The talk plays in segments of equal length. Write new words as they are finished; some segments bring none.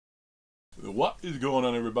What is going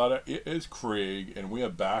on, everybody? It is Craig, and we are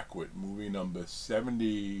back with movie number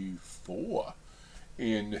 74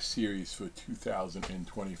 in the series for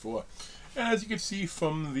 2024. And as you can see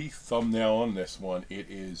from the thumbnail on this one, it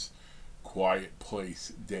is Quiet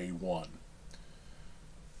Place Day 1.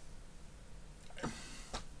 I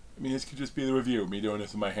mean, this could just be the review, me doing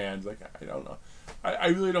this in my hands. Like, I don't know. I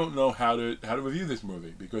really don't know how to review this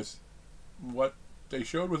movie, because what they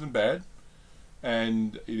showed wasn't bad.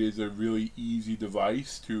 And it is a really easy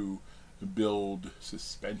device to build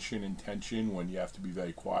suspension and tension when you have to be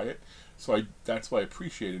very quiet. So that's why I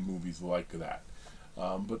appreciated movies like that.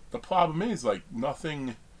 But the problem is, like,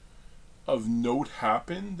 nothing of note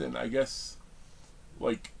happened, and I guess,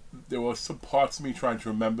 like, there were some parts of me trying to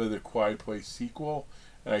remember the Quiet Place sequel,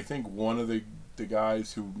 and I think one of the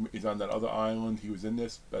guys who is on that other island, he was in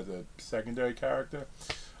this as a secondary character.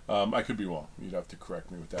 I could be wrong. You'd have to correct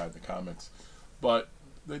me with that in the comments. But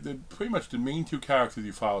pretty much the main two characters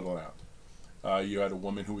you followed around. You had a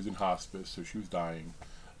woman who was in hospice, so she was dying,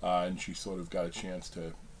 and she sort of got a chance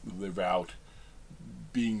to live out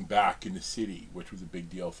being back in the city, which was a big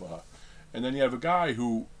deal for her. And then you have a guy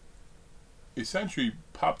who essentially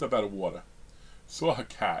popped up out of water, saw her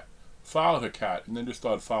cat, followed her cat, and then just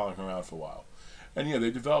started following her around for a while. And yeah, they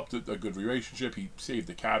developed a good relationship. He saved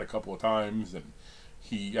the cat a couple of times, and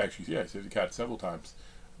he actually, saved the cat several times.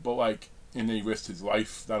 But, like, and then he risked his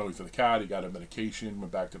life, not only for the cat, he got her medication,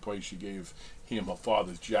 went back to the place, she gave him her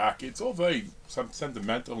father's jacket. It's all very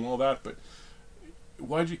sentimental and all that, but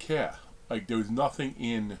why'd you care? Like, there was nothing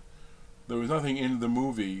in the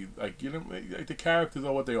movie, like, you know, like, the characters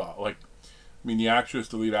are what they are. Like, I mean, the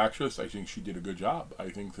lead actress, I think she did a good job.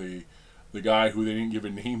 I think the guy who they didn't give a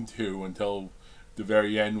name to until the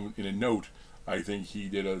very end in a note, I think he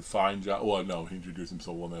did a fine job. Well, no, he introduced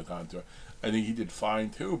himself one at a time to her. I think he did fine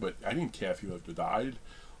too, but I didn't care if he lived or died.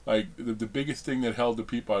 Like, the biggest thing that held the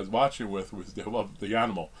people I was watching with was they loved the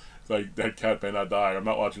animal. It's like, that cat may not die. I'm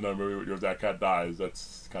not watching that movie if that cat dies.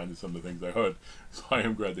 That's kind of some of the things I heard. So I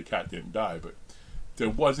am glad the cat didn't die, but there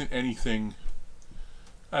wasn't anything.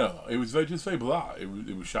 I don't know. It was just very blah.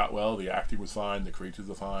 It was shot well. The acting was fine. The creatures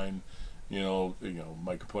are fine. You know,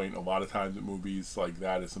 my complaint a lot of times with movies like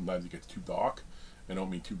that is sometimes it gets too dark. I don't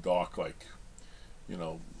mean too dark like, I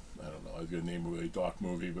don't know, I was going to name a really dark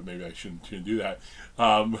movie, but maybe I shouldn't do that.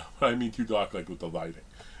 I mean too dark like with the lighting.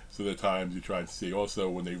 So there are times you're trying to see, also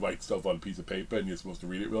when they write stuff on a piece of paper and you're supposed to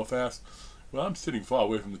read it real fast. Well, I'm sitting far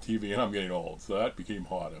away from the TV and I'm getting old, so that became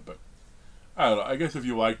harder. But I don't know, I guess if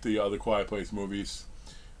you like the other Quiet Place movies,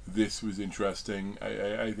 this was interesting.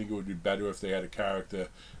 I think it would be better if they had a character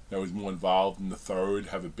that was more involved in the third,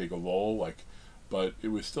 have a bigger role, like, but it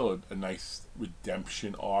was still a nice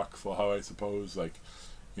redemption arc for her, I suppose. Like,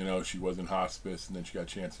 she was in hospice, and then she got a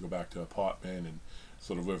chance to go back to her apartment and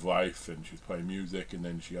sort of live life, and she was playing music, and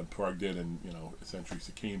then she unplugged it and, essentially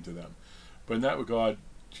succumbed to them. But in that regard,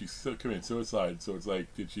 she still committed suicide, so it's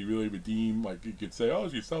like, did she really redeem? Like, you could say, oh,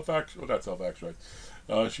 she's self-actualized. Well, not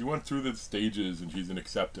self-actualized. She went through the stages, and she's in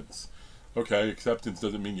acceptance. Okay, acceptance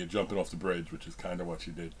doesn't mean you're jumping off the bridge, which is kind of what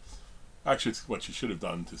she did. Actually, it's what she should have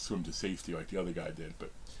done to swim to safety like the other guy did,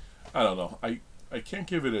 but I don't know. I can't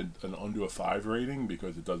give it an under a 5 rating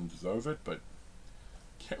because it doesn't deserve it, but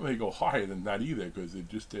can't really go higher than that either because it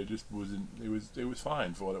just wasn't. It was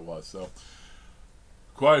fine for what it was. So,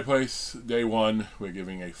 Quiet Place Day 1, we're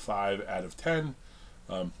giving a 5 out of 10.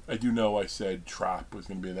 I do know I said Trap was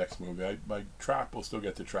going to be the next movie. My Trap will still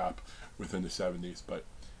get to Trap within the 70s, but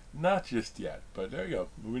not just yet. But there you go.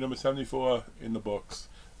 Movie number 74 in the books.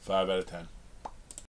 5 out of 10.